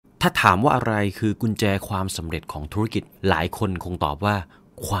ถ้าถามว่าอะไรคือกุญแจความสำเร็จของธุรกิจหลายคนคงตอบว่า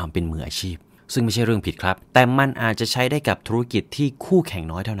ความเป็นมืออาชีพซึ่งไม่ใช่เรื่องผิดครับแต่มันอาจจะใช้ได้กับธุรกิจที่คู่แข่ง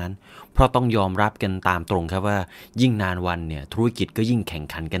น้อยเท่านั้นเพราะต้องยอมรับกันตามตรงครับว่ายิ่งนานวันเนี่ยธุรกิจก็ยิ่งแข่ง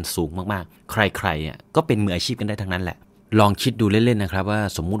ขันกันสูงมากๆใครๆเนี่ยก็เป็นมืออาชีพกันได้ทั้งนั้นแหละลองคิดดูเล่นๆนะครับว่า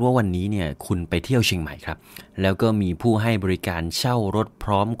สมมุติว่าวันนี้เนี่ยคุณไปเที่ยวเชียงใหม่ครับแล้วก็มีผู้ให้บริการเช่ารถพ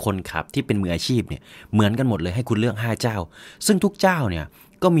ร้อมคนขับที่เป็นมืออาชีพเนี่ยเหมือนกันหมดเลยให้คุณเลือก5เจ้าซึ่งทุกเจ้าเนี่ย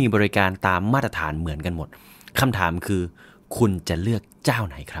ก็มีบริการตามมาตรฐานเหมือนกันหมดคำถามคือคุณจะเลือกเจ้า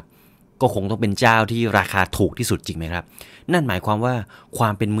ไหนครับก็คงต้องเป็นเจ้าที่ราคาถูกที่สุดจริงไหมครับนั่นหมายความว่าควา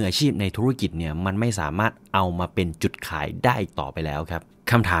มเป็นมืออาชีพในธุรกิจเนี่ยมันไม่สามารถเอามาเป็นจุดขายได้ต่อไปแล้วครับ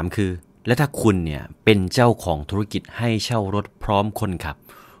คำถามคือแล้วถ้าคุณเนี่ยเป็นเจ้าของธุรกิจให้เช่ารถพร้อมคนขับ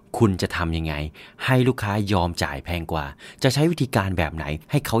คุณจะทำยังไงให้ลูกค้ายอมจ่ายแพงกว่าจะใช้วิธีการแบบไหน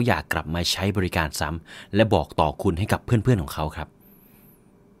ให้เขาอยากกลับมาใช้บริการซ้ำและบอกต่อคุณให้กับเพื่อนๆของเขาครับ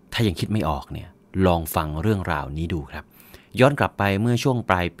ถ้ายังคิดไม่ออกเนี่ยลองฟังเรื่องราวนี้ดูครับย้อนกลับไปเมื่อช่วง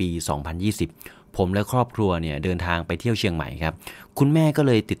ปลายปี 2020 ผมและครอบครัวเนี่ยเดินทางไปเที่ยวเชียงใหม่ครับคุณแม่ก็เ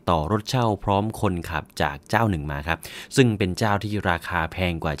ลยติดต่อรถเช่าพร้อมคนขับจากเจ้าหนึ่งมาครับซึ่งเป็นเจ้าที่ราคาแพ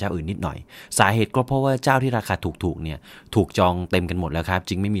งกว่าเจ้าอื่นนิดหน่อยสาเหตุก็เพราะว่าเจ้าที่ราคาถูกๆเนี่ยถูกจองเต็มกันหมดแล้วครับ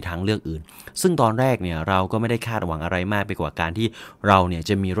จึงไม่มีทางเลือกอื่นซึ่งตอนแรกเนี่ยเราก็ไม่ได้คาดหวังอะไรมากไปกว่าการที่เราเนี่ย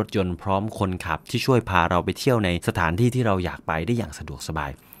จะมีรถยนต์พร้อมคนขับที่ช่วยพาเราไปเที่ยวในสถานที่ที่เราอยากไปได้อย่างสะดวกสบา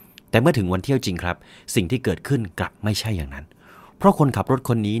ยแต่เมื่อถึงวันเที่ยวจริงครับสิ่งที่เกิดขึ้นกลับไม่ใช่อย่างนั้นเพราะคนขับรถ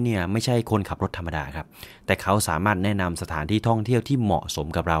คนนี้เนี่ยไม่ใช่คนขับรถธรรมดาครับแต่เขาสามารถแนะนำสถานที่ท่องเที่ยวที่เหมาะสม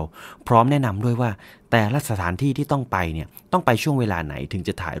กับเราพร้อมแนะนำด้วยว่าแต่ละสถานที่ที่ต้องไปเนี่ยต้องไปช่วงเวลาไหนถึงจ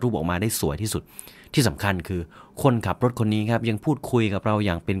ะถ่ายรูปออกมาได้สวยที่สุดที่สำคัญคือคนขับรถคนนี้ครับยังพูดคุยกับเราอ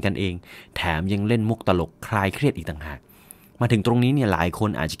ย่างเป็นกันเองแถมยังเล่นมุกตลกคลายเครียดอีกต่างหากมาถึงตรงนี้เนี่ยหลายคน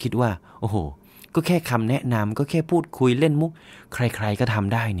อาจจะคิดว่าโอ้โหก็แค่คำแนะนำก็แค่พูดคุยเล่นมุกใครๆก็ท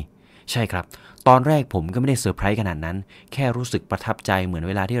ำได้นี่ใช่ครับตอนแรกผมก็ไม่ได้เซอร์ไพรส์ขนาดนั้นแค่รู้สึกประทับใจเหมือน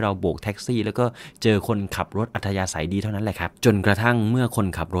เวลาที่เราโบกแท็กซี่แล้วก็เจอคนขับรถอัธยาศัยดีเท่านั้นแหละครับจนกระทั่งเมื่อคน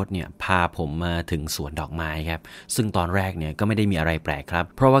ขับรถเนี่ยพาผมมาถึงสวนดอกไม้ครับซึ่งตอนแรกเนี่ยก็ไม่ได้มีอะไรแปลกครับ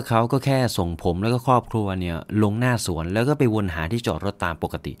เพราะว่าเขาก็แค่ส่งผมแล้วก็ครอบครัวเนี่ยลงหน้าสวนแล้วก็ไปวนหาที่จอดรถตามป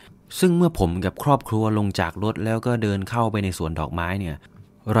กติซึ่งเมื่อผมกับครอบครัวลงจากรถแล้วก็เดินเข้าไปในสวนดอกไม้เนี่ย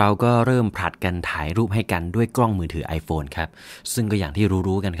เราก็เริ่มผลัดกันถ่ายรูปให้กันด้วยกล้องมือถือ iPhone ครับซึ่งก็อย่างที่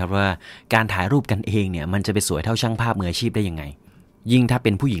รู้ๆกันครับว่าการถ่ายรูปกันเองเนี่ยมันจะไปสวยเท่าช่างภาพมืออาชีพได้ยังไงยิ่งถ้าเ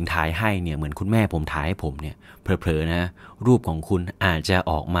ป็นผู้หญิงถ่ายให้เนี่ยเหมือนคุณแม่ผมถ่ายให้ผมเนี่ยเผลอๆนะรูปของคุณอาจจะ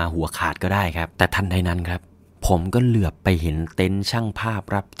ออกมาหัวขาดก็ได้ครับแต่ทันใดนั้นครับผมก็เหลือบไปเห็นเต็นท์ช่างภาพ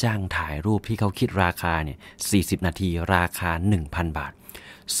รับจ้างถ่ายรูปที่เขาคิดราคาเนี่ย40 นาทีราคา 1,000 บาท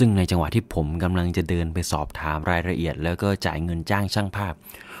ซึ่งในจังหวะที่ผมกำลังจะเดินไปสอบถามรายละเอียดแล้วก็จ่ายเงินจ้างช่างภาพ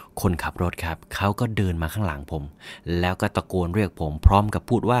คนขับรถครับเขาก็เดินมาข้างหลังผมแล้วก็ตะโกนเรียกผมพร้อมกับ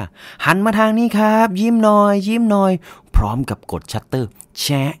พูดว่าหันมาทางนี้ครับยิ้มหน่อยยิ้มหน่อยพร้อมกับกดชัตเตอร์แช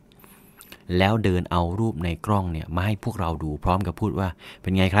ะแล้วเดินเอารูปในกล้องเนี่ยมาให้พวกเราดูพร้อมกับพูดว่าเป็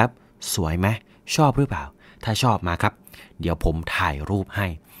นไงครับสวยไหมชอบหรือเปล่าถ้าชอบมาครับเดี๋ยวผมถ่ายรูปให้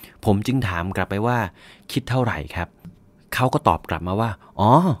ผมจึงถามกลับไปว่าคิดเท่าไหร่ครับเขาก็ตอบกลับมาว่าอ๋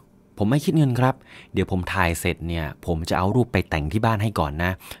อผมไม่คิดเงินครับเดี๋ยวผมถ่ายเสร็จเนี่ยผมจะเอารูปไปแต่งที่บ้านให้ก่อนน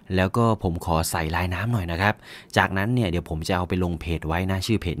ะแล้วก็ผมขอใส่ลายน้ำหน่อยนะครับจากนั้นเนี่ยเดี๋ยวผมจะเอาไปลงเพจไว้นะ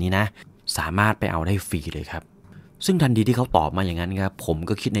ชื่อเพจนี้นะสามารถไปเอาได้ฟรีเลยครับซึ่งทันทีที่เขาตอบมาอย่างนั้นครับผม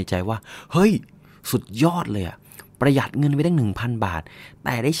ก็คิดในใจว่าเฮ้ยสุดยอดเลยอะประหยัดเงินไปตั้ง 1,000 บาทแ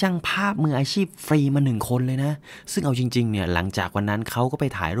ต่ได้ช่างภาพมืออาชีพฟรีมา1คนเลยนะซึ่งเอาจริงๆเนี่ยหลังจากวันนั้นเขาก็ไป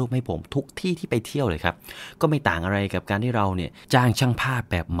ถ่ายรูปให้ผมทุกที่ที่ไปเที่ยวเลยครับก็ไม่ต่างอะไรกับการที่เราเนี่ยจ้างช่างภาพ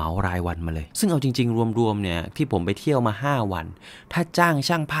แบบเหมารายวันมาเลยซึ่งเอาจริงๆรวมๆเนี่ยที่ผมไปเที่ยวมา5วันถ้าจ้าง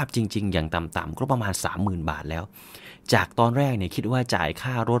ช่างภาพจริงๆอย่างต่ำๆก็ประมาณ 30,000 บาทแล้วจากตอนแรกเนี่ยคิดว่าจ่าย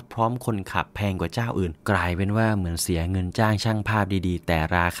ค่ารถพร้อมคนขับแพงกว่าเจ้าอื่นกลายเป็นว่าเหมือนเสียเงินจ้างช่างภาพดีๆแต่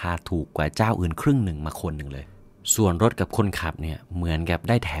ราคาถูกกว่าเจ้าอื่นครึ่งหนึ่งมาคนหนึ่งเลยส่วนรถกับคนขับเนี่ยเหมือนกับ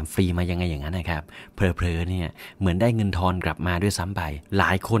ได้แถมฟรีมายังไงอย่างนั้นนะครับเพลอๆเนี่ยเหมือนได้เงินทอนกลับมาด้วยซ้ำไปหล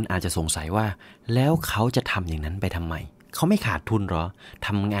ายคนอาจจะสงสัยว่าแล้วเขาจะทำอย่างนั้นไปทำไมเขาไม่ขาดทุนหรอท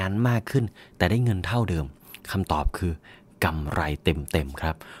ำงานมากขึ้นแต่ได้เงินเท่าเดิมคำตอบคือกำไรเต็มๆค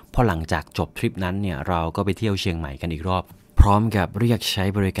รับเพราะหลังจากจบทริปนั้นเนี่ยเราก็ไปเที่ยวเชียงใหม่กันอีกรอบพร้อมกับเรียกใช้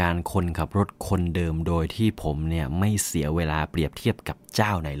บริการคนขับรถคนเดิมโดยที่ผมเนี่ยไม่เสียเวลาเปรียบเทียบกับเจ้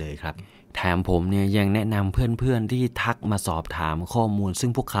าไหนเลยครับ แถมผมเนี่ยยังแนะนำเพื่อนๆที่ทักมาสอบถามข้อมูลซึ่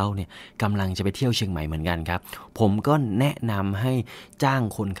งพวกเขาเนี่ยกำลังจะไปเที่ยวเชียงใหม่เหมือนกันครับผมก็แนะนำให้จ้าง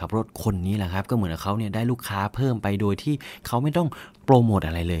คนขับรถคนนี้แหละครับก็เหมือนกับเขาเนี่ยได้ลูกค้าเพิ่มไปโดยที่เขาไม่ต้องโปรโมท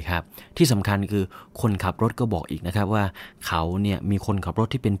อะไรเลยครับที่สำคัญคือคนขับรถก็บอกอีกนะครับว่าเขาเนี่ยมีคนขับรถ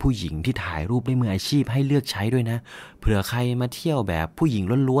ที่เป็นผู้หญิงที่ถ่ายรูปด้วยมืออาชีพให้เลือกใช้ด้วยนะเผื่อใครมาเที่ยวแบบผู้หญิง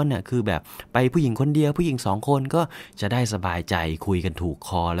ล้วนๆเนี่ยคือแบบไปผู้หญิงคนเดียวผู้หญิง2คนก็จะได้สบายใจคุยกันถูกค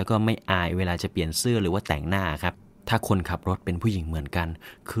อแล้วก็ไม่อายเวลาจะเปลี่ยนเสื้อหรือว่าแต่งหน้าครับถ้าคนขับรถเป็นผู้หญิงเหมือนกัน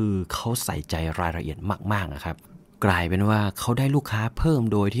คือเขาใส่ใจรายละเอียดมากๆนะครับกลายเป็นว่าเขาได้ลูกค้าเพิ่ม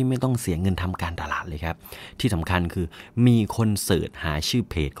โดยที่ไม่ต้องเสียเงินทำการตลาดเลยครับที่สำคัญคือมีคนเสิร์ชหาชื่อ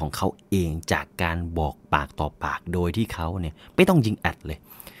เพจของเขาเองจากการบอกปากต่อปากโดยที่เขาเนี่ยไม่ต้องยิงแอดเลย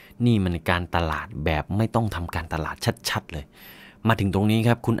นี่มันการตลาดแบบไม่ต้องทำการตลาดชัดๆเลยมาถึงตรงนี้ค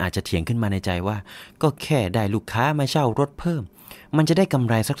รับคุณอาจจะเถียงขึ้นมาในใจว่าก็แค่ได้ลูกค้ามาเช่ารถเพิ่มมันจะได้กำ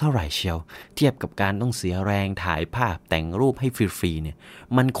ไรสักเท่าไหร่เชียวเทียบกับการต้องเสียแรงถ่ายภาพแต่งรูปให้ฟรีๆเนี่ย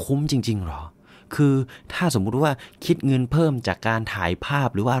มันคุ้มจริงๆหรอคือถ้าสมมุติว่าคิดเงินเพิ่มจากการถ่ายภาพ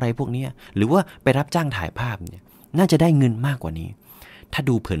หรือว่าอะไรพวกนี้หรือว่าไปรับจ้างถ่ายภาพเนี่ยน่าจะได้เงินมากกว่านี้ถ้า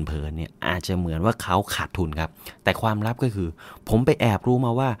ดูเผินๆเนี่ยอาจจะเหมือนว่าเขาขาดทุนครับแต่ความลับก็คือผมไปแอบรู้ม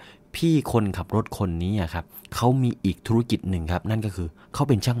าว่าพี่คนขับรถคนนี้ครับเขามีอีกธุรกิจหนึ่งครับนั่นก็คือเขา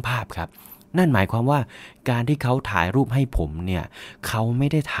เป็นช่างภาพครับนั่นหมายความว่าการที่เขาถ่ายรูปให้ผมเนี่ยเขาไม่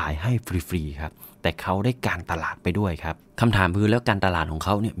ได้ถ่ายให้ฟรีๆครับแต่เขาได้การตลาดไปด้วยครับคำถามคือแล้วการตลาดของเข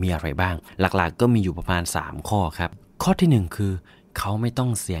าเนี่ยมีอะไรบ้างหลักๆก็มีอยู่ประมาณ3ข้อครับข้อที่1คือเขาไม่ต้อง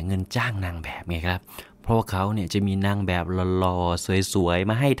เสียเงินจ้างนางแบบไงครับเพราะว่าเขาเนี่ยจะมีนางแบบหล่อๆสวยๆ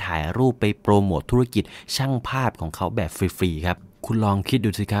มาให้ถ่ายรูปไปโปรโมทธุรกิจช่างภาพของเขาแบบฟรีๆครับคุณลองคิดดู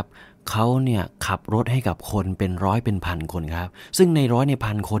สิครับเขาเนี่ยขับรถให้กับคนเป็นร้อยเป็นพันคนครับซึ่งในร้อยใน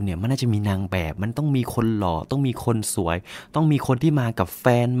พันคนเนี่ยมันน่าจะมีนางแบบมันต้องมีคนหล่อต้องมีคนสวยต้องมีคนที่มากับแฟ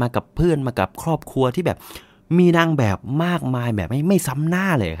นมากับเพื่อนมากับครอบครัวที่แบบมีนางแบบมากมายแบบไม่ซ้ำหน้า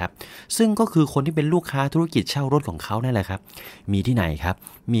เลยครับซึ่งก็คือคนที่เป็นลูกค้าธุรกิจเช่ารถของเขานั่นแหละครับมีที่ไหนครับ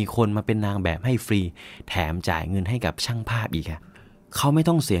มีคนมาเป็นนางแบบให้ฟรีแถมจ่ายเงินให้กับช่างภาพอีกครับเขาไม่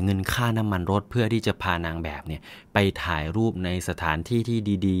ต้องเสียเงินค่าน้ำมันรถเพื่อที่จะพานางแบบเนี่ยไปถ่ายรูปในสถานที่ที่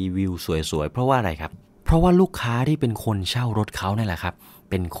ดีๆวิวสวยๆเพราะว่าอะไรครับเพราะว่าลูกค้าที่เป็นคนเช่ารถเขานั่นแหละครับ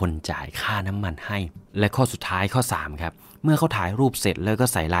เป็นคนจ่ายค่าน้ำมันให้และข้อสุดท้ายข้อ3ครับเมื่อเขาถ่ายรูปเสร็จแล้วก็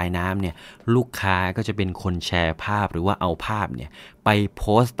ใส่ลายน้ำเนี่ยลูกค้าก็จะเป็นคนแชร์ภาพหรือว่าเอาภาพเนี่ยไปโพ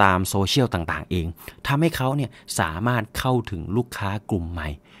สต์ตามโซเชียลต่างๆเองทำให้เขาเนี่ยสามารถเข้าถึงลูกค้ากลุ่มใหม่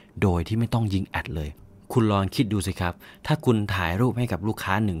โดยที่ไม่ต้องยิงแอดเลยคุณลองคิดดูสิครับถ้าคุณถ่ายรูปให้กับลูก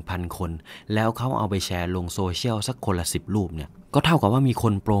ค้า 1,000 คนแล้วเขาเอาไปแชร์ลงโซเชียลสักคนละ10รูปเนี่ยก็เท่ากับว่ามีค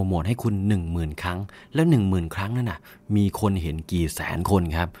นโปรโมทให้คุณ 10,000 ครั้งแล้ว 10,000 ครั้งนั่นน่ะมีคนเห็นกี่แสนคน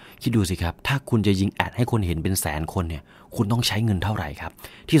ครับคิดดูสิครับถ้าคุณจะยิงแอดให้คนเห็นเป็นแสนคนเนี่ยคุณต้องใช้เงินเท่าไหร่ครับ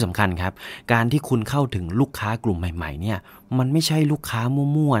ที่สำคัญครับการที่คุณเข้าถึงลูกค้ากลุ่มใหม่ๆเนี่ยมันไม่ใช่ลูกค้า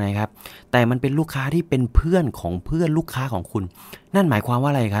มั่วๆนะครับแต่มันเป็นลูกค้าที่เป็นเพื่อนของเพื่อนลูกค้าของคุณนั่นหมายความว่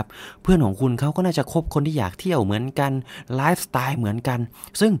าอะไรครับเพื่อนของคุณเขาก็น่าจะคบคนที่อยากเที่ยวเหมือนกันไลฟ์สไตล์เหมือนกัน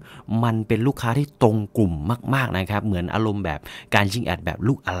ซึ่งมันเป็นลูกค้าที่ตรงกลุ่มมากๆนะครับเหมือนอารมณ์แบบการยิงแอดแบบ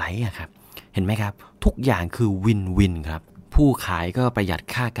ลูกอะไรครับเห็นไหมครับทุกอย่างคือวินวินครับผู้ขายก็ประหยัด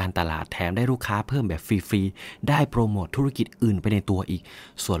ค่าการตลาดแถมได้ลูกค้าเพิ่มแบบฟรีๆได้โปรโมทธุรกิจอื่นไปในตัวอีก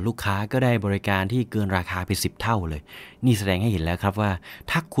ส่วนลูกค้าก็ได้บริการที่เกินราคาไป10 เท่าเลยนี่แสดงให้เห็นแล้วครับว่า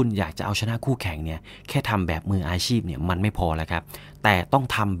ถ้าคุณอยากจะเอาชนะคู่แข่งเนี่ยแค่ทำแบบมืออาชีพเนี่ยมันไม่พอแล้วครับแต่ต้อง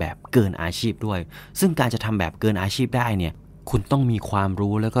ทำแบบเกินอาชีพด้วยซึ่งการจะทำแบบเกินอาชีพได้เนี่ยคุณต้องมีความ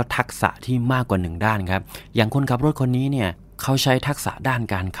รู้แล้วก็ทักษะที่มากกว่า1ด้านครับอย่างคนขับรถคนนี้เนี่ยเขาใช้ทักษะด้าน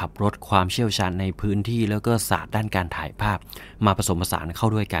การขับรถความเชี่ยวชาญในพื้นที่แล้วก็ศาสตร์ด้านการถ่ายภาพมาผสมผสานเข้า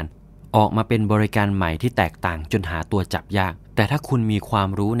ด้วยกันออกมาเป็นบริการใหม่ที่แตกต่างจนหาตัวจับยากแต่ถ้าคุณมีความ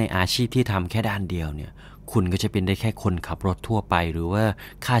รู้ในอาชีพที่ทำแค่ด้านเดียวเนี่ยคุณก็จะเป็นได้แค่คนขับรถทั่วไปหรือว่า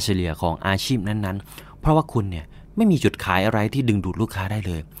ค่าเฉลี่ยของอาชีพนั้นๆเพราะว่าคุณเนี่ยไม่มีจุดขายอะไรที่ดึงดูดลูกค้าได้เ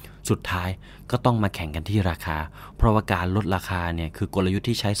ลยสุดท้ายก็ต้องมาแข่งกันที่ราคาเพราะว่าการลดราคาเนี่ยคือกลยุทธ์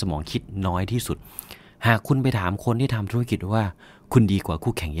ที่ใช้สมองคิดน้อยที่สุดหากคุณไปถามคนที่ทำธุรกิจว่าคุณดีกว่า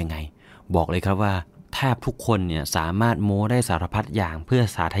คู่แข่งยังไงบอกเลยครับว่าแทบทุกคนเนี่ยสามารถโม้ได้สารพัดอย่างเพื่อ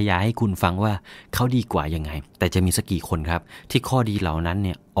สาธยายให้คุณฟังว่าเขาดีกว่ายังไงแต่จะมีสักกี่คนครับที่ข้อดีเหล่านั้นเ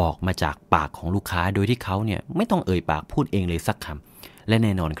นี่ยออกมาจากปากของลูกค้าโดยที่เขาเนี่ยไม่ต้องเอ่ยปากพูดเองเลยสักคำและแ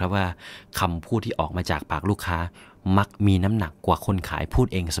น่นอนครับว่าคำพูดที่ออกมาจากปากลูกค้ามักมีน้ำหนักกว่าคนขายพูด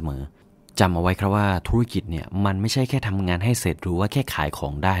เองเสมอจำเอาไว้ครับว่าธุรกิจเนี่ยมันไม่ใช่แค่ทำงานให้เสร็จหรือว่าแค่ขายขอ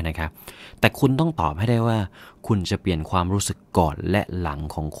งได้นะครับแต่คุณต้องตอบให้ได้ว่าคุณจะเปลี่ยนความรู้สึกก่อนและหลัง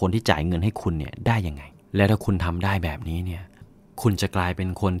ของคนที่จ่ายเงินให้คุณเนี่ยได้ยังไงและถ้าคุณทำได้แบบนี้เนี่ยคุณจะกลายเป็น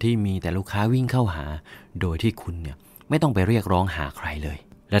คนที่มีแต่ลูกค้าวิ่งเข้าหาโดยที่คุณเนี่ยไม่ต้องไปเรียกร้องหาใครเลย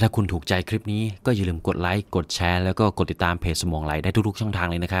และถ้าคุณถูกใจคลิปนี้ก็อย่าลืมกดไลค์กดแชร์แล้วก็กดติดตามเพจสมองไหลได้ทุกๆช่องทาง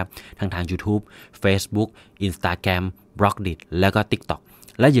เลยนะครับทั้งทาง YouTube Facebook Instagram Blogdit แล้วก็ TikTok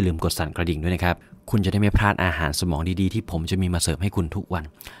และอย่าลืมกดสั่นกระดิ่งด้วยนะครับคุณจะได้ไม่พลาดอาหารสมองดีๆที่ผมจะมีมาเสิร์ฟให้คุณทุกวัน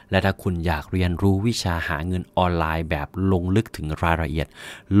และถ้าคุณอยากเรียนรู้วิชาหาเงินออนไลน์แบบลงลึกถึงรายละเอียด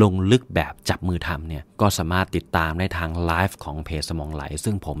ลงลึกแบบจับมือทำเนี่ยก็สามารถติดตามได้ทางไลฟ์ของเพจสมองไหล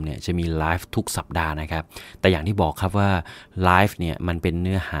ซึ่งผมเนี่ยจะมีไลฟ์ทุกสัปดาห์นะครับแต่อย่างที่บอกครับว่าไลฟ์เนี่ยมันเป็นเ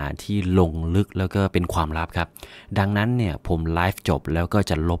นื้อหาที่ลงลึกแล้วก็เป็นความลับครับดังนั้นเนี่ยผมไลฟ์จบแล้วก็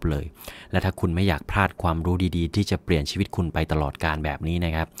จะลบเลยและถ้าคุณไม่อยากพลาดความรู้ดีๆที่จะเปลี่ยนชีวิตคุณไปตลอดกาลแบบนี้น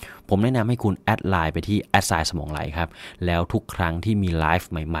ะครับผมแนะนำให้คุณแอดไลน์ไปที่สมองไหลครับแล้วทุกครั้งที่มีไลฟ์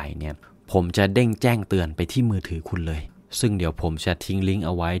ใหม่ๆเนี่ยผมจะเด้งแจ้งเตือนไปที่มือถือคุณเลยซึ่งเดี๋ยวผมจะทิ้งลิงก์เ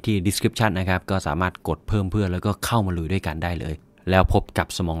อาไว้ที่ description นะครับก็สามารถกดเพิ่มเพื่อนแล้วก็เข้ามาลุยด้วยกันได้เลยแล้วพบกับ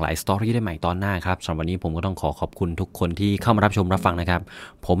สมองไหลสตอรี่ได้ใหม่ตอนหน้าครับสำหรับวันนี้ผมก็ต้องขอบคุณทุกคนที่เข้ามารับชมรับฟังนะครับ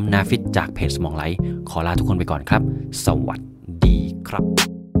ผมนาฟิตจากเพจสมองไหลขอลาทุกคนไปก่อนครับสวัสดีครับ